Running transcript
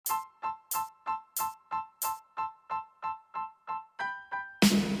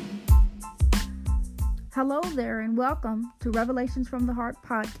Hello there, and welcome to Revelations from the Heart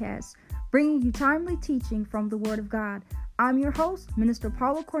podcast, bringing you timely teaching from the Word of God. I'm your host, Minister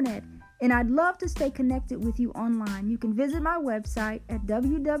Paula Cornett, and I'd love to stay connected with you online. You can visit my website at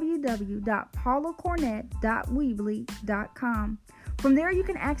www.paulacornett.weebly.com. From there, you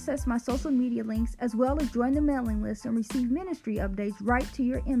can access my social media links as well as join the mailing list and receive ministry updates right to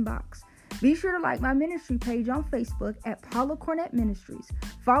your inbox. Be sure to like my ministry page on Facebook at Paula Cornett Ministries.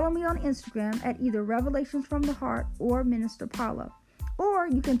 Follow me on Instagram at either Revelations from the Heart or Minister Paula. Or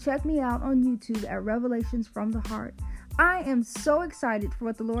you can check me out on YouTube at Revelations from the Heart. I am so excited for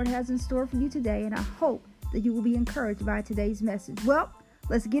what the Lord has in store for you today, and I hope that you will be encouraged by today's message. Well,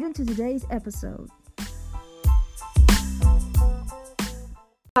 let's get into today's episode.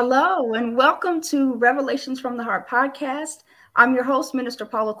 Hello, and welcome to Revelations from the Heart podcast. I'm your host, Minister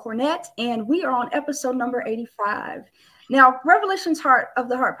Paula Cornett, and we are on episode number 85. Now, Revelations of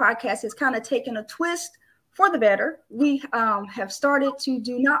the Heart podcast has kind of taken a twist for the better. We have started to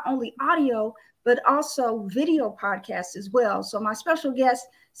do not only audio, but also video podcasts as well. So my special guest,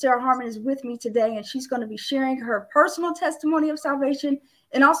 Sarah Harmon, is with me today, and she's going to be sharing her personal testimony of salvation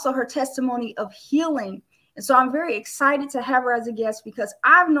and also her testimony of healing. And so I'm very excited to have her as a guest because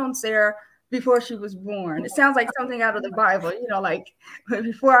I've known Sarah before she was born. It sounds like something out of the Bible, like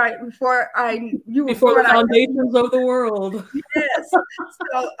before you were before born, the foundations of the world. Yes.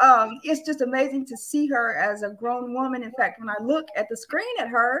 So it's just amazing to see her as a grown woman. In fact, when I look at the screen at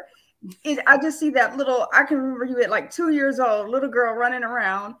her, I just see that I can remember you at like 2 years old, little girl running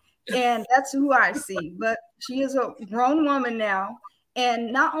around, and that's who I see. But she is a grown woman now,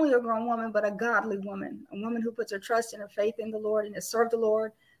 and not only a grown woman, but a godly woman, a woman who puts her trust and her faith in the Lord and has served the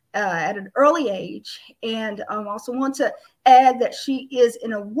Lord at an early age. And I also want to add that she is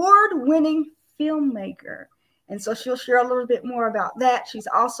an award-winning filmmaker. And so she'll share a little bit more about that. She's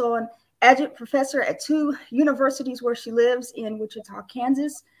also an adjunct professor at 2 universities where she lives in Wichita,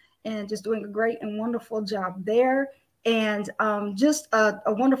 Kansas, and just doing a great and wonderful job there. And just a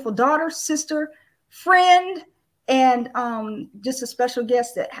wonderful daughter, sister, friend, and just a special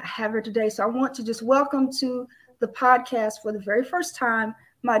guest that I have her today. So I want to just welcome to the podcast for the very first time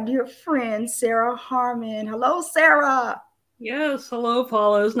my dear friend, Sarah Harmon. Hello, Sarah. Yes. Hello,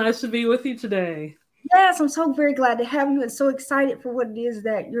 Paula. It's nice to be with you today. Yes, I'm so very glad to have you and so excited for what it is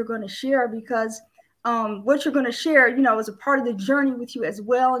that you're going to share, because what you're going to share, is a part of the journey with you as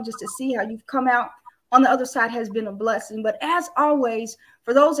well. And just to see how you've come out on the other side has been a blessing. But as always,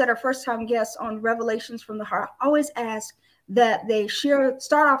 for those that are first-time guests on Revelations from the Heart, I always ask that they start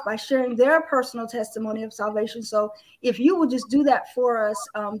off by sharing their personal testimony of salvation. So if you would just do that for us,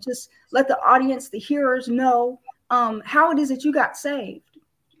 just let the audience, the hearers know how it is that you got saved.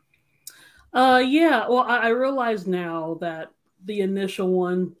 Yeah, well, I realize now that the initial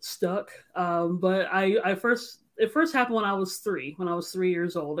one stuck, but it first happened when I was 3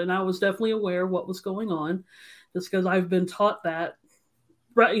 years old, and I was definitely aware of what was going on, just because I've been taught that,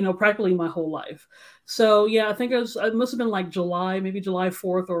 practically my whole life. So yeah, I think it must have been like maybe July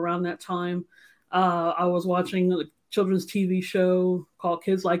 4th or around that time. I was watching the children's TV show called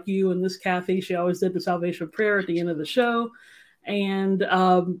Kids Like You, and this Kathy, she always did the salvation prayer at the end of the show. And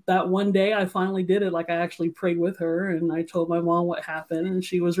that one day I finally did it. Like, I actually prayed with her, and I told my mom what happened, and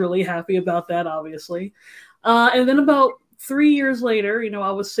she was really happy about that, obviously. And then about 3 years later, I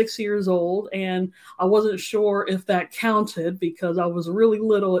was 6 years old, and I wasn't sure if that counted because I was really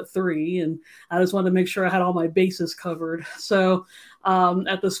little at 3, and I just wanted to make sure I had all my bases covered. So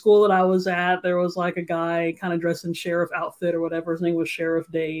at the school that I was at, there was like a guy kind of dressed in sheriff outfit or whatever. His name was Sheriff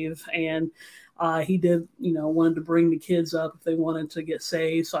Dave, and he did, wanted to bring the kids up if they wanted to get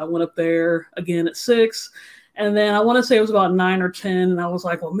saved. So I went up there again at 6. And then I want to say it was about 9 or 10. And I was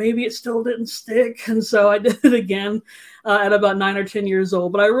like, well, maybe it still didn't stick. And so I did it again at about 9 or 10 years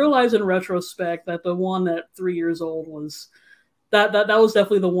old. But I realized in retrospect that the one at 3 years old was that was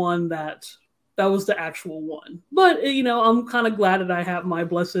definitely the one that was the actual one. But, I'm kind of glad that I have my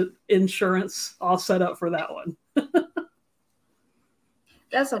blessed insurance all set up for that one.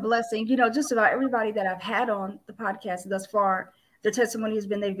 That's a blessing. Just about everybody that I've had on the podcast thus far, their testimony has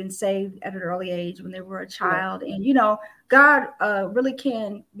been they've been saved at an early age when they were a child. Yeah. And, God really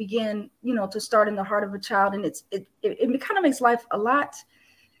can begin, to start in the heart of a child. And it kind of makes life a lot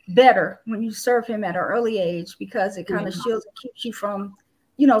better when you serve him at an early age, because it kind of shields and keeps you from,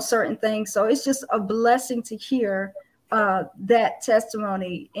 certain things. So it's just a blessing to hear that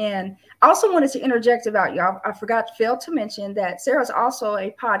testimony. And I also wanted to interject about you. I failed to mention that Sarah's also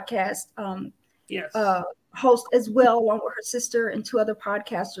a podcast host as well, along with her sister and 2 other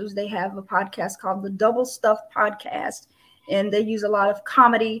podcasters. They have a podcast called the Double Stuff Podcast, and they use a lot of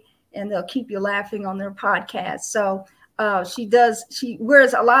comedy and they'll keep you laughing on their podcast. So she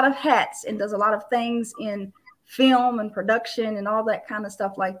wears a lot of hats and does a lot of things in film and production and all that kind of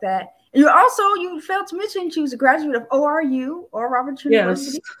stuff like that. And you failed to mention she was a graduate of ORU, or Roberts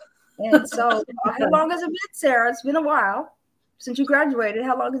University. Yes. And so how long has it been, Sarah? It's been a while since you graduated.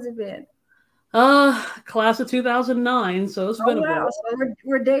 How long has it been? Class of 2009. So it's been a while. So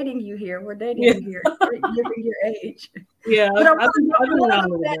we're dating you here. We're dating you here. You're your age. Yeah. But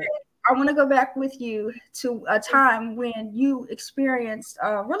I want to go back with you to a time when you experienced,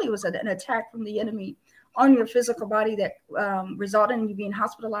 really it was an attack from the enemy on your physical body that resulted in you being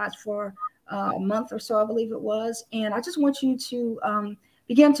hospitalized for a month or so, I believe it was. And I just want you to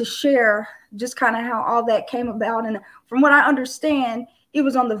begin to share just kind of how all that came about. And from what I understand, it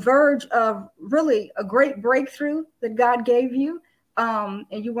was on the verge of really a great breakthrough that God gave you. And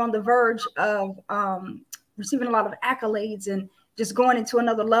you were on the verge of receiving a lot of accolades and just going into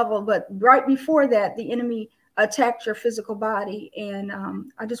another level. But right before that, the enemy attacked your physical body. And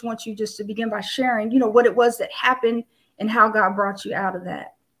I just want you just to begin by sharing, what it was that happened and how God brought you out of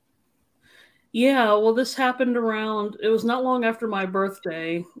that. Yeah, well, this happened it was not long after my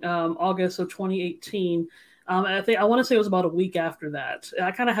birthday, August of 2018. I want to say it was about a week after that.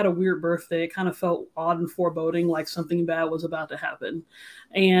 I kind of had a weird birthday. It kind of felt odd and foreboding, like something bad was about to happen.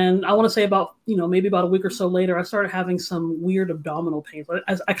 And I want to say about, maybe about a week or so later, I started having some weird abdominal pains.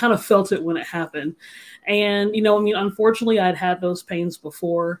 I kind of felt it when it happened. And, unfortunately, I'd had those pains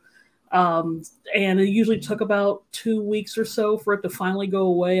before. And it usually took about 2 weeks or so for it to finally go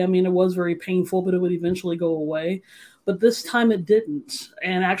away. I mean, it was very painful, but it would eventually go away. But this time it didn't.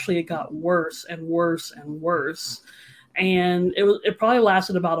 And actually it got worse and worse and worse. And it probably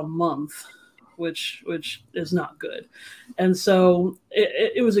lasted about a month, which is not good. And so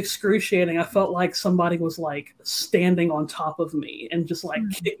it was excruciating. I felt like somebody was like standing on top of me and just like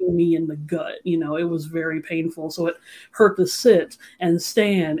kicking me in the gut. It was very painful. So it hurt to sit and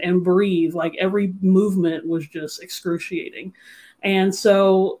stand and breathe. Like every movement was just excruciating. And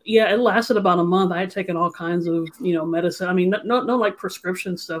so, yeah, it lasted about a month. I had taken all kinds of, medicine. I mean, no like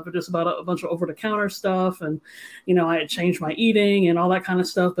prescription stuff, but just about a bunch of over-the-counter stuff. And, I had changed my eating and all that kind of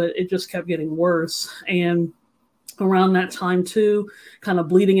stuff, but it just kept getting worse. And around that time too, kind of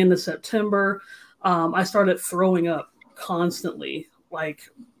bleeding into September, I started throwing up constantly. Like,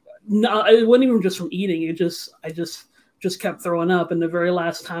 no, it wasn't even just from eating. I just kept throwing up. And the very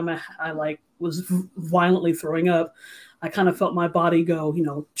last time I like was violently throwing up, I kind of felt my body go,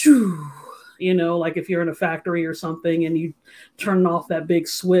 choo, like if you're in a factory or something and you turn off that big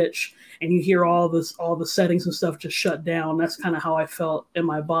switch and you hear all the settings and stuff just shut down. That's kind of how I felt in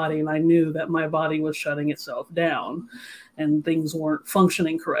my body. And I knew that my body was shutting itself down and things weren't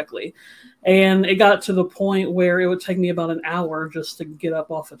functioning correctly. And it got to the point where it would take me about an hour just to get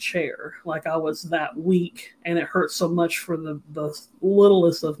up off a chair. Like I was that weak and it hurt so much for the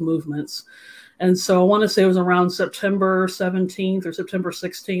littlest of movements. And so I want to say it was around September 17th or September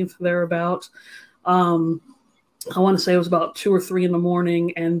 16th, thereabout. I want to say it was about 2 or 3 in the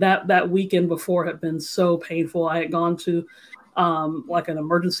morning. And that weekend before had been so painful. I had gone to like an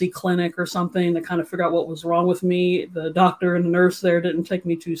emergency clinic or something to kind of figure out what was wrong with me. The doctor and the nurse there didn't take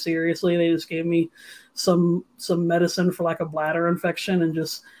me too seriously. They just gave me some medicine for like a bladder infection and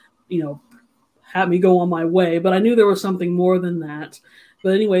just, had me go on my way. But I knew there was something more than that.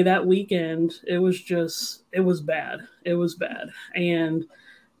 But anyway, that weekend, it was bad. It was bad. And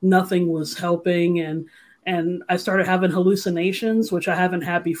nothing was helping. And I started having hallucinations, which I haven't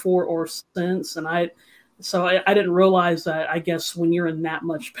had before or since. And I didn't realize that, I guess, when you're in that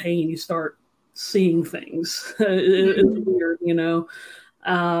much pain, you start seeing things. It's weird,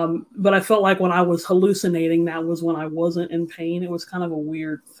 But I felt like when I was hallucinating, that was when I wasn't in pain. It was kind of a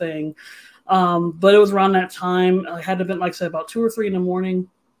weird thing. But it was around that time. I had to have been, like I said, about 2 or 3 in the morning.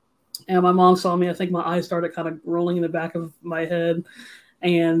 And my mom saw me. I think my eyes started kind of rolling in the back of my head.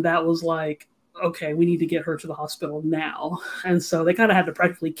 And that was like, okay, we need to get her to the hospital now. And so they kind of had to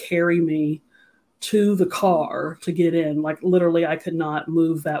practically carry me to the car to get in. Like literally I could not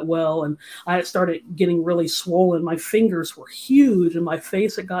move that well. And I started getting really swollen. My fingers were huge and my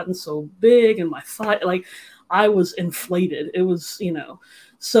face had gotten so big and my thigh, like I was inflated. It was,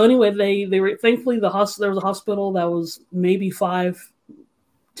 So anyway, they were thankfully there was a hospital that was maybe 5-10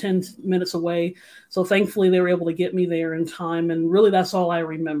 minutes away. So thankfully they were able to get me there in time. And really that's all I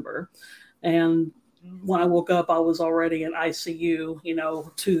remember. And when I woke up, I was already in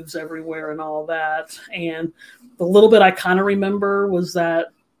ICU, tubes everywhere and all that. And the little bit I kind of remember was that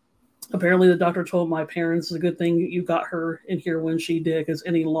apparently the doctor told my parents, it's a good thing you got her in here when she did, because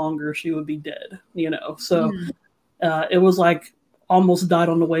any longer she would be dead, So it was like almost died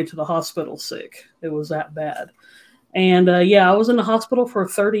on the way to the hospital sick. It was that bad. And yeah, I was in the hospital for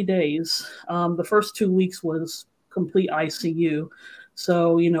 30 days. The first 2 weeks was complete ICU.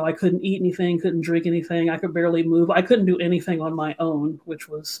 So, you know, I couldn't eat anything, couldn't drink anything. I could barely move. I couldn't do anything on my own, which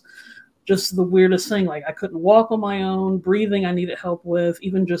was just the weirdest thing. Like, I couldn't walk on my own. Breathing, I needed help with.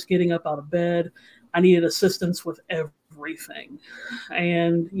 Even just getting up out of bed, I needed assistance with everything.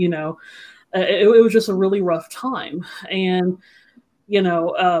 And, you know, it was just a really rough time. And, you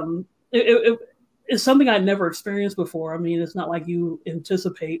know, it's something I'd never experienced before. I mean, it's not like you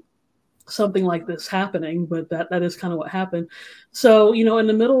anticipate something like this happening, but that is kind of what happened. So, you know, in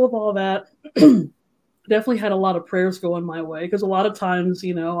the middle of all that, definitely had a lot of prayers going my way, because a lot of times,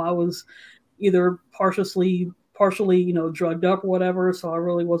 you know, I was either partially, you know, drugged up or whatever. So I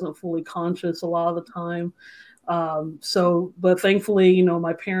really wasn't fully conscious a lot of the time. But thankfully, you know,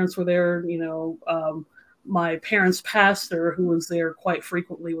 my parents were there, you know, my parents' pastor, who was there quite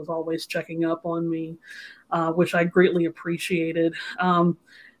frequently, was always checking up on me, which I greatly appreciated.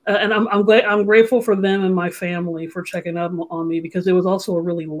 And I'm grateful for them and my family for checking up on me, because it was also a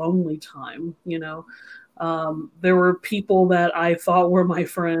really lonely time. You know, there were people that I thought were my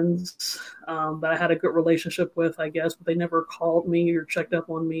friends, that I had a good relationship with, I guess, but they never called me or checked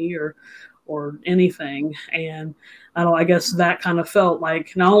up on me or anything. And I guess that kind of felt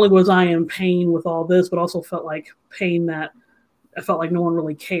like not only was I in pain with all this, but also felt like pain that I felt like no one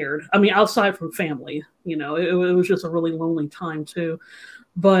really cared. I mean, outside from family, you know, it was just a really lonely time too.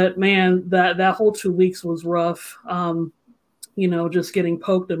 But man, that whole 2 weeks was rough. You know, just getting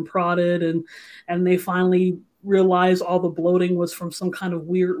poked and prodded, and they finally realized all the bloating was from some kind of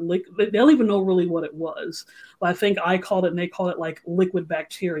weird liquid. They don't even know really what it was, but I think I called it, and they called it like liquid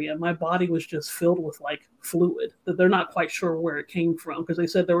bacteria. My body was just filled with like fluid that they're not quite sure where it came from, because they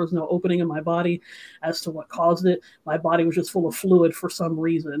said there was no opening in my body as to what caused it. My body was just full of fluid for some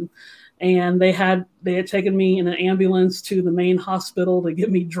reason. And they had taken me in an ambulance to the main hospital to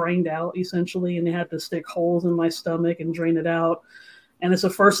get me drained out, essentially. And they had to stick holes in my stomach and drain it out. And it's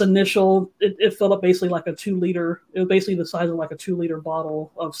a first initial, it filled up basically like a 2 liter. It was basically the size of like a 2 liter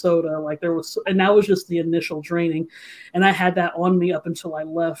bottle of soda. Like there was, and that was just the initial draining. And I had that on me up until I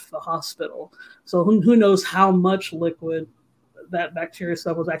left the hospital. So who knows how much liquid that bacteria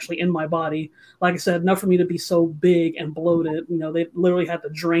stuff was actually in my body. Like I said, enough for me to be so big and bloated. You know, they literally had to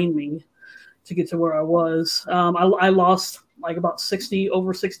drain me to get to where I was. I lost like about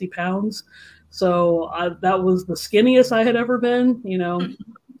over 60 pounds. So that was the skinniest I had ever been. You know,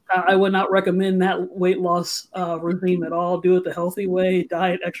 I would not recommend that weight loss regime at all. Do it the healthy way,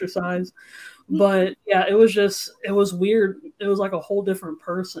 diet, exercise. But yeah, it was weird. It was like a whole different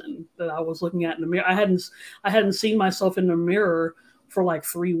person that I was looking at in the mirror. I hadn't seen myself in the mirror for like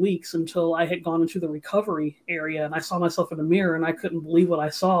 3 weeks until I had gone into the recovery area, and I saw myself in the mirror, and I couldn't believe what I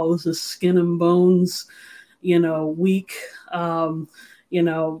saw. It was just skin and bones, you know, weak. You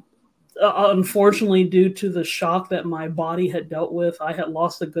know, unfortunately, due to the shock that my body had dealt with, I had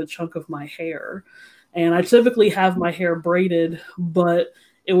lost a good chunk of my hair. And I typically have my hair braided, but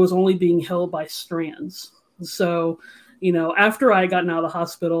it was only being held by strands. So, you know, after I gotten out of the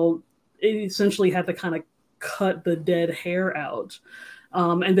hospital, it essentially had to kind of cut the dead hair out.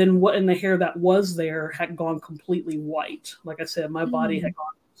 And then what in the hair that was there had gone completely white. Like I said, my body had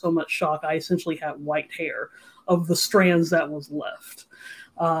gone so much shock. I essentially had white hair of the strands that was left.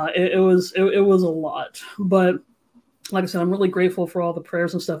 It was a lot, but like I said, I'm really grateful for all the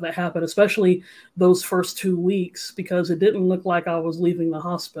prayers and stuff that happened, especially those first 2 weeks, because it didn't look like I was leaving the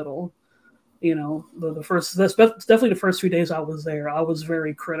hospital. You know, that's definitely the first 3 days I was there. I was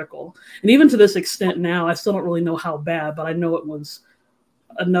very critical. And even to this extent now, I still don't really know how bad, but I know it was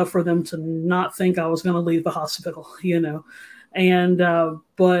enough for them to not think I was going to leave the hospital, you know. And,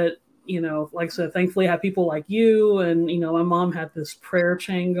 but, you know, like I said, thankfully I had people like you, and, you know, my mom had this prayer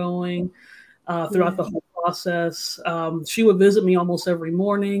chain going throughout the whole process. She would visit me almost every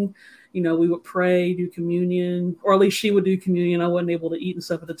morning. You know, we would pray, do communion, or at least she would do communion. I wasn't able to eat and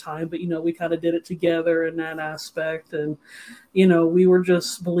stuff at the time, but, you know, we kind of did it together in that aspect. And, you know, we were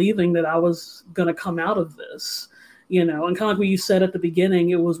just believing that I was going to come out of this, you know, and kind of like what you said at the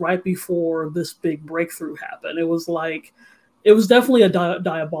beginning, it was right before this big breakthrough happened. It was like, it was definitely a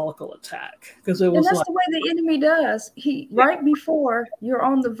diabolical attack, because it was. And that's the way the enemy does. Right before you're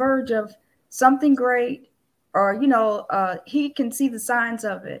on the verge of something great, or, you know, he can see the signs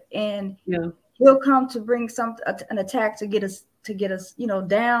of it, and he'll come to bring an attack to get us, you know,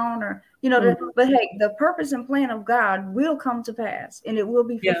 down, or, you know, but hey, the purpose and plan of God will come to pass, and it will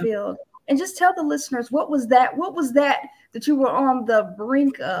be fulfilled. And just tell the listeners, what was that that you were on the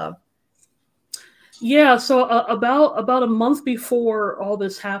brink of? Yeah, so about a month before all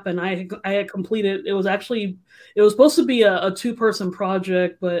this happened, I had completed. It was supposed to be a two-person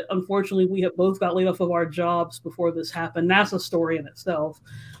project, but unfortunately, we had both got laid off of our jobs before this happened. That's a story in itself.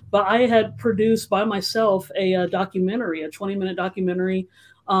 But I had produced by myself a documentary, a 20-minute documentary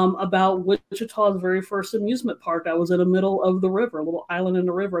about Wichita's very first amusement park that was in the middle of the river, a little island in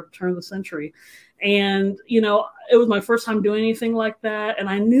the river at the turn of the century. And, it was my first time doing anything like that. And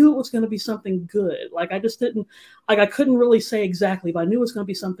I knew it was going to be something good. Like, I just didn't, like, I couldn't really say exactly, but I knew it was going to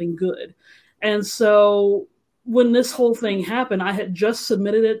be something good. And so when this whole thing happened, I had just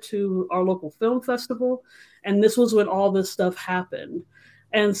submitted it to our local film festival. And this was when all this stuff happened.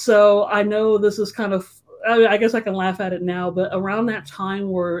 And so I know this is kind of, I guess I can laugh at it now, but around that time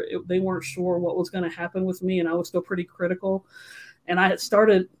where they weren't sure what was going to happen with me, and I was still pretty critical, and I had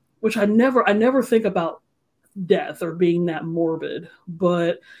started, which I never think about death or being that morbid,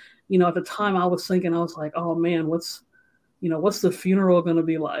 but at the time I was thinking, I was like, oh man, what's the funeral going to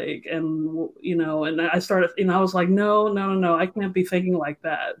be like? And and I started, I was like, no, I can't be thinking like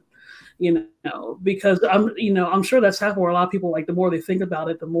that. Because I'm sure that's happened where a lot of people, like, the more they think about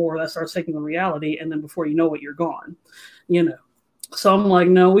it, the more that starts taking the reality. And then before you know it, you're gone, So I'm like,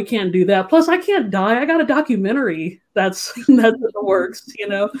 no, we can't do that. Plus I can't die. I got a documentary that's in the works,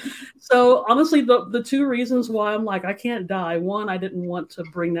 So honestly, the two reasons why I'm like, I can't die. One, I didn't want to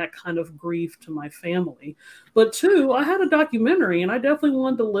bring that kind of grief to my family. But two, I had a documentary and I definitely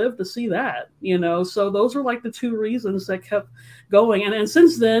wanted to live to see that, So those are like the two reasons that kept going. And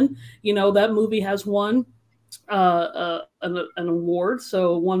since then, that movie has won an award.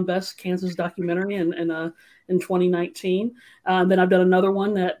 So won Best Kansas Documentary in 2019. Then I've done another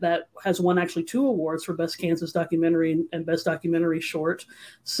one that has won actually 2 awards for Best Kansas Documentary and Best Documentary Short.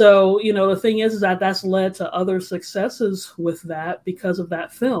 So, the thing is that that's led to other successes with that because of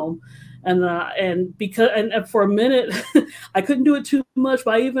that film. And for a minute, I couldn't do it too much,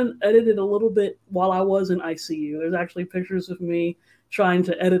 but I even edited a little bit while I was in ICU. There's actually pictures of me trying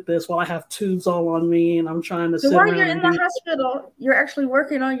to edit this while I have tubes all on me and I'm trying to sit around. So while you're in the hospital, you're actually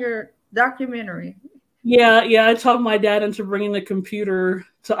working on your documentary. Yeah, I talked my dad into bringing the computer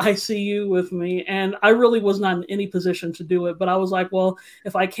to ICU with me, and I really was not in any position to do it, but I was like, well,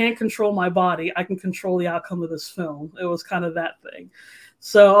 if I can't control my body, I can control the outcome of this film. It was kind of that thing.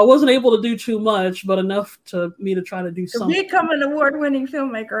 So I wasn't able to do too much, but enough to me to try to do something. Become an award-winning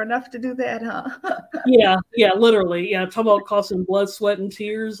filmmaker, enough to do that, huh? Yeah, literally. Yeah, talking about costing blood, sweat, and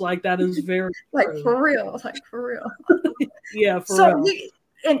tears, like that is very like true. For real. Yeah, for real.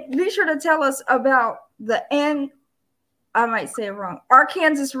 And be sure to tell us about I might say it wrong,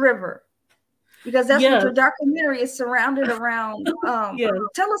 Arkansas River, because that's what your documentary is surrounded around.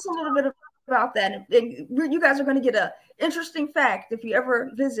 Tell us a little bit about that. And you guys are going to get an interesting fact if you ever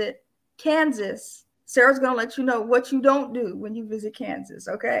visit Kansas. Sarah's going to let you know what you don't do when you visit Kansas,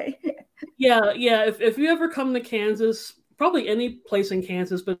 okay? Yeah. If you ever come to Kansas, probably any place in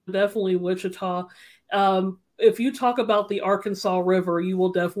Kansas, but definitely Wichita, if you talk about the Arkansas River, you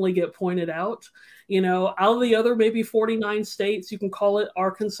will definitely get pointed out. Out of the other maybe 49 states, you can call it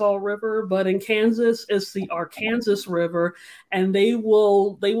Arkansas River, but in Kansas, it's the Arkansas River, and they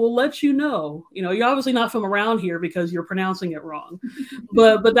will let you know. You're obviously not from around here because you're pronouncing it wrong,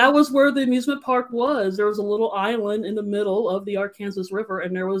 but that was where the amusement park was. There was a little island in the middle of the Arkansas River,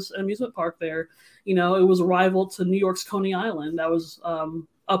 and there was an amusement park there. It was a rival to New York's Coney Island. That was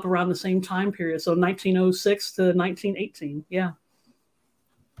up around the same time period, so 1906 to 1918. Yeah.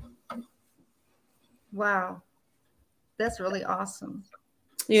 Wow, that's really awesome.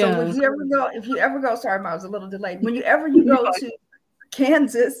 Yeah. So if you ever go, sorry, I was a little delayed. When you go to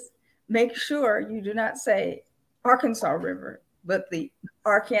Kansas, make sure you do not say Arkansas River, but the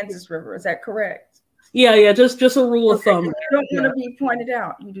Arkansas River. Is that correct? Yeah. Just a rule of thumb. You don't want to be pointed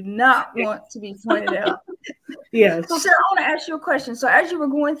out. You do not want to be pointed out. Yes. So Sarah, I want to ask you a question. So as you were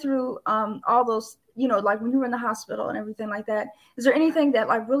going through all those, like when you were in the hospital and everything like that, is there anything that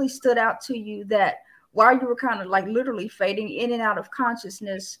like really stood out to you that while you were kind of like literally fading in and out of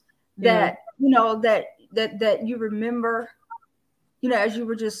consciousness that, that you remember, as you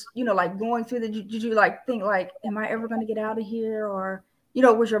were just, like going through did you like think like, am I ever going to get out of here? Or,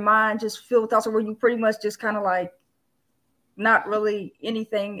 was your mind just filled with thoughts, or were you pretty much just kind of like not really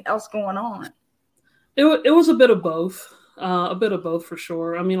anything else going on? It was a bit of both for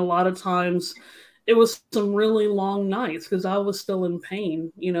sure. I mean, a lot of times it was some really long nights because I was still in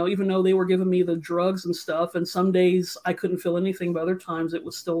pain, even though they were giving me the drugs and stuff. And some days I couldn't feel anything, but other times it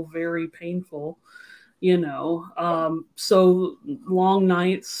was still very painful, So long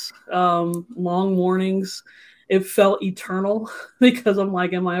nights, long mornings, it felt eternal because I'm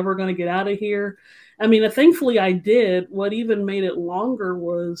like, am I ever going to get out of here? I mean, thankfully I did. What even made it longer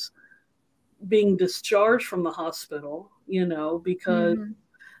was being discharged from the hospital, because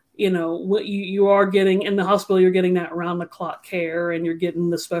what you are getting in the hospital, you're getting that round the clock care and you're getting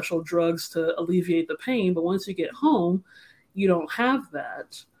the special drugs to alleviate the pain. But once you get home, you don't have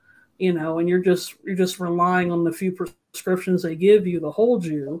that, and you're just relying on the few prescriptions they give you to hold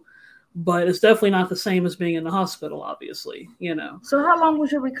you. But it's definitely not the same as being in the hospital, obviously, So how long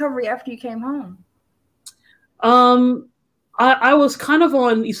was your recovery after you came home? I was kind of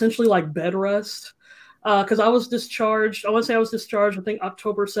on essentially like bed rest. Because I was discharged, I want to say I was discharged, I think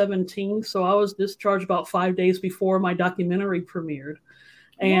October 17th. So I was discharged about 5 days before my documentary premiered.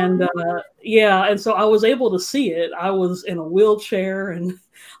 And and so I was able to see it. I was in a wheelchair and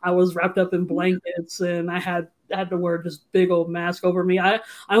I was wrapped up in blankets and I had to wear this big old mask over me. I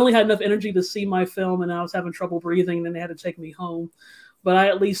only had enough energy to see my film and I was having trouble breathing and then they had to take me home. But I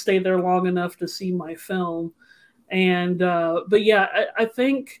at least stayed there long enough to see my film. And but yeah, I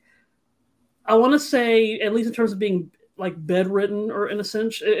think I want to say, at least in terms of being like bedridden or in a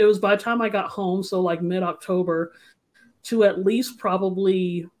sense, it was by the time I got home, so like mid-October to at least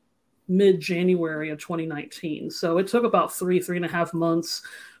probably mid-January of 2019. So it took about 3.5 months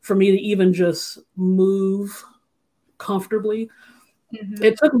for me to even just move comfortably. Mm-hmm.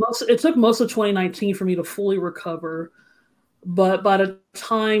 It took most of 2019 for me to fully recover. But by the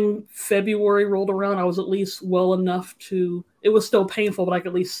time February rolled around, I was at least well enough it was still painful, but I could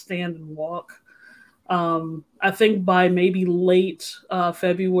at least stand and walk. I think by maybe late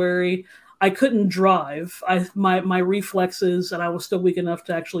February, I couldn't drive. My reflexes, and I was still weak enough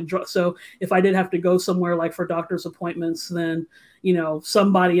to actually drive. So if I did have to go somewhere like for doctor's appointments, then,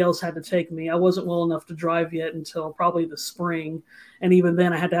 somebody else had to take me. I wasn't well enough to drive yet until probably the spring. And even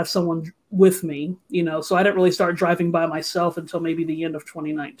then I had to have someone with me, so I didn't really start driving by myself until maybe the end of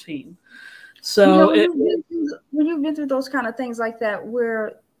 2019. So when you've been through those kind of things like that,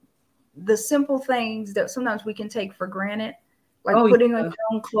 where the simple things that sometimes we can take for granted, like putting on your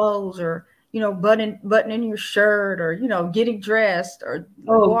own clothes or, buttoning your shirt or, getting dressed or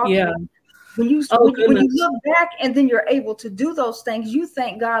walking. When you look back and then you're able to do those things, you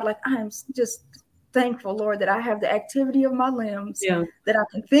thank God, like, I'm just thankful, Lord, that I have the activity of my limbs, that I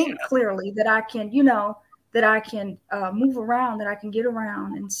can think clearly, that I can, that I can move around, that I can get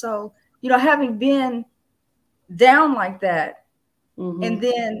around. And so, having been down like that, and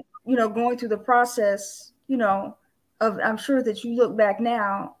then, going through the process, I'm sure that you look back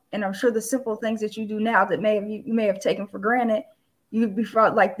now, and I'm sure the simple things that you do now that you may have taken for granted, you'd be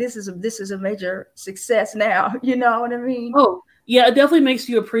felt like this is a major success now. You know what I mean? Oh, yeah, it definitely makes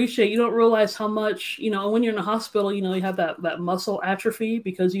you appreciate. You don't realize how much, when you're in the hospital, you have that muscle atrophy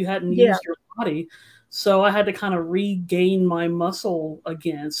because you hadn't used your body. So I had to kind of regain my muscle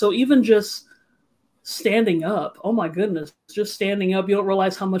again. So even just standing up, oh my goodness, just standing up, you don't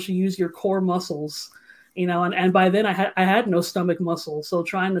realize how much you use your core muscles, and by then I had no stomach muscle. So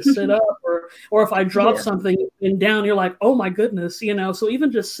trying to sit up or if I drop something and down, you're like, oh my goodness, so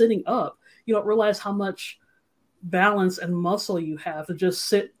even just sitting up, you don't realize how much balance and muscle you have to just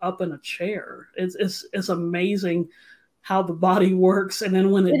sit up in a chair. It's amazing how the body works, and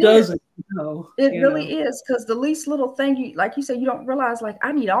then when it doesn't, it really is, because the least little thing, like you said, you don't realize, like,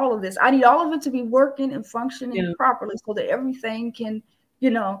 I need all of this. I need all of it to be working and functioning properly, so that everything can,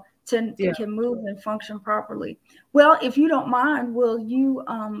 can move and function properly. Well, if you don't mind, will you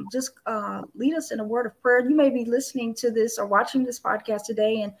just lead us in a word of prayer? You may be listening to this or watching this podcast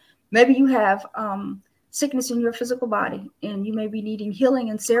today, and maybe you have sickness in your physical body, and you may be needing healing.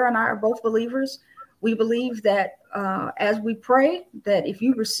 And Sarah and I are both believers. We believe that as we pray, that if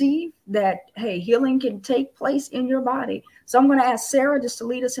you receive that, hey, healing can take place in your body. So I'm going to ask Sarah just to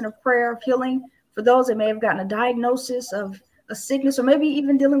lead us in a prayer of healing for those that may have gotten a diagnosis of a sickness, or maybe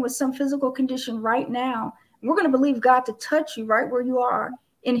even dealing with some physical condition right now. We're going to believe God to touch you right where you are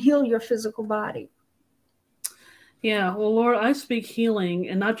and heal your physical body. Yeah, well, Lord, I speak healing,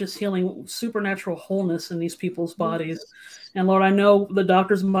 and not just healing, supernatural wholeness in these people's bodies. And Lord, I know the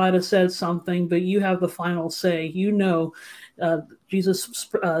doctors might have said something, but you have the final say. Jesus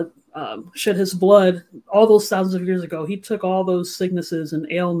shed his blood all those thousands of years ago. He took all those sicknesses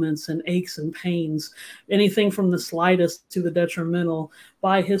and ailments and aches and pains, anything from the slightest to the detrimental.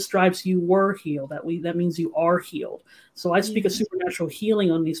 By his stripes you were healed. That means you are healed. So I speak a supernatural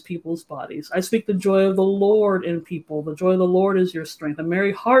healing on these people's bodies. I speak the joy of the Lord in people. The joy of the Lord is your strength. A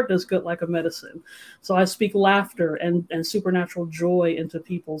merry heart does good like a medicine. So I speak laughter and supernatural joy into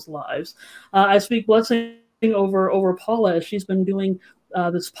people's lives. I speak blessing over Paula as she's been doing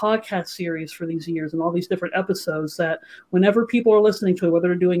this podcast series for these years and all these different episodes, that whenever people are listening to it, whether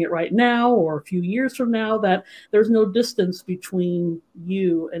they're doing it right now or a few years from now, that there's no distance between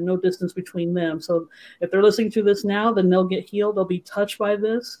you and no distance between them. So if they're listening to this now, then they'll get healed. They'll be touched by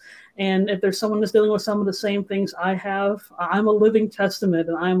this. And if there's someone that's dealing with some of the same things I have, I'm a living testament,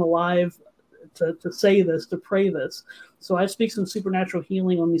 and I'm alive to say this, to pray this. So I speak some supernatural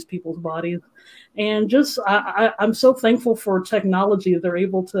healing on these people's bodies. And just, I'm so thankful for technology that they're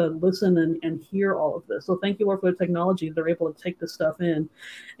able to listen and hear all of this. So thank you, Lord, for the technology. They're able to take this stuff in.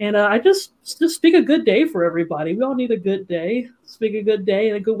 And I just speak a good day for everybody. We all need a good day. Speak a good day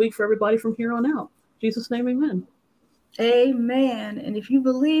and a good week for everybody from here on out. In Jesus' name, amen. Amen. And if you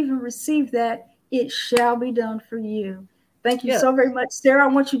believe and receive that, it shall be done for you. Thank you so very much, Sarah. I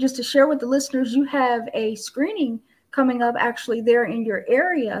want you just to share with the listeners, you have a screening coming up actually there in your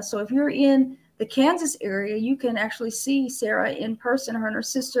area. So if you're in the Kansas area, you can actually see Sarah in person, her and her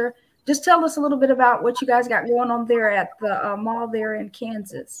sister. Just tell us a little bit about what you guys got going on there at the mall there in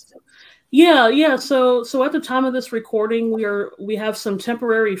Kansas. Yeah. So at the time of this recording, we have some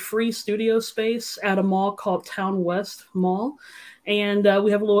temporary free studio space at a mall called Town West Mall. And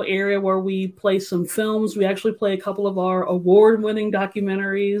we have a little area where we play some films. We actually play a couple of our award-winning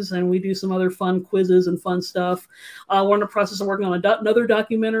documentaries, and we do some other fun quizzes and fun stuff. We're in the process of working on another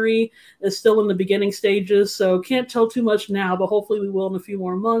documentary. It's still in the beginning stages, so can't tell too much now, but hopefully we will in a few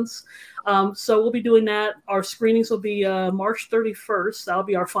more months. So we'll be doing that. Our screenings will be March 31st. That'll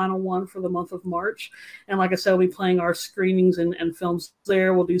be our final one for the month of March. And like I said, we'll be playing our screenings and films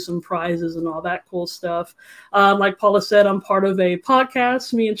there. We'll do some prizes and all that cool stuff. Like Paula said, I'm part of a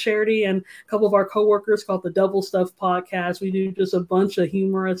podcast, me and Charity and a couple of our coworkers, called the Double Stuff Podcast. We do just a bunch of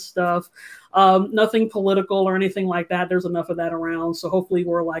humorous stuff. Nothing political or anything like that. There's enough of that around. So hopefully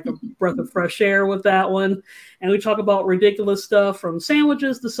we're like a breath of fresh air with that one. And we talk about ridiculous stuff from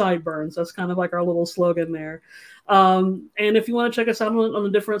sandwiches to sideburns. That's kind of like our little slogan there. And if you want to check us out on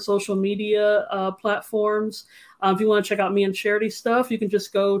the different social media platforms, if you want to check out me and Charity stuff, you can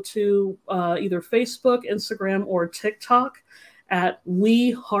just go to either Facebook, Instagram, or TikTok at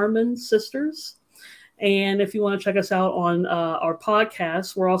We Harmon Sisters. And if you want to check us out on our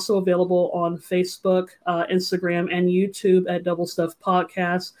podcast, we're also available on Facebook, Instagram, and YouTube at Double Stuff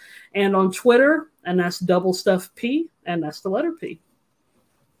Podcast, and on Twitter, and that's Double Stuff P, and that's the letter P.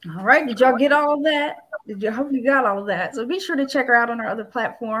 All right. Did y'all get all of that? I hope you got all of that. So be sure to check her out on our other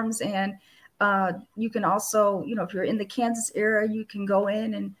platforms. And you can also, if you're in the Kansas area, you can go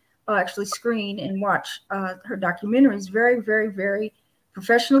in and actually screen and watch her documentaries. Very, very, very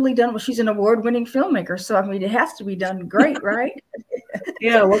professionally done. Well, she's an award-winning filmmaker, so I mean, it has to be done great, right?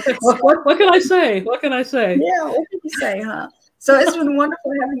 Yeah. What can I say? What can I say? Yeah. What can you say, huh? So it's been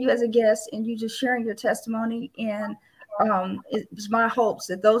wonderful having you as a guest and you just sharing your testimony. And it's my hopes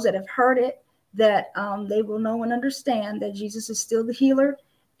that those that have heard it, that they will know and understand that Jesus is still the healer,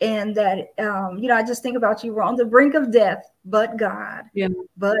 and that I just think about you. We're on the brink of death, but God,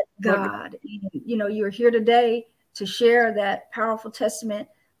 but God. You're here today to share that powerful testament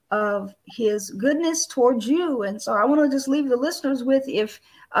of his goodness towards you. And so I want to just leave the listeners with, if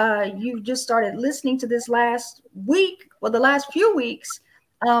you've just started listening to this last week, or the last few weeks,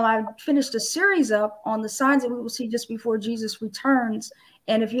 I finished a series up on the signs that we will see just before Jesus returns.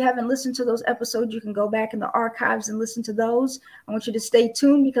 And if you haven't listened to those episodes, you can go back in the archives and listen to those. I want you to stay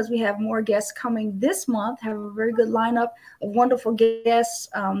tuned because we have more guests coming this month. Have a very good lineup of wonderful guests.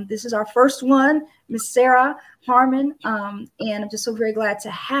 This is our first one, Miss Sarah Harmon. And I'm just so very glad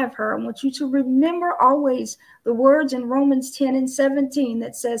to have her. I want you to remember always the words in Romans 10:17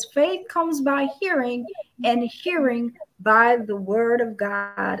 that says, faith comes by hearing, and hearing by the word of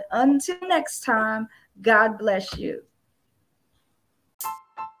God. Until next time, God bless you.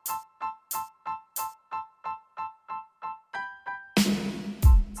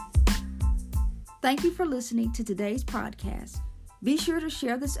 Thank you for listening to today's podcast. Be sure to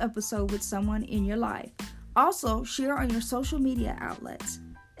share this episode with someone in your life. Also, share on your social media outlets.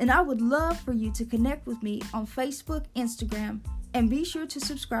 And I would love for you to connect with me on Facebook, Instagram, and be sure to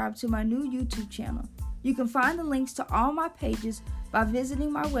subscribe to my new YouTube channel. You can find the links to all my pages by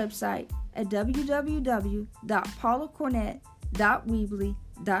visiting my website at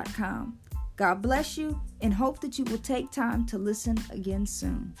www.paulacornett.weebly.com. God bless you, and hope that you will take time to listen again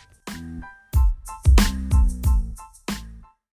soon.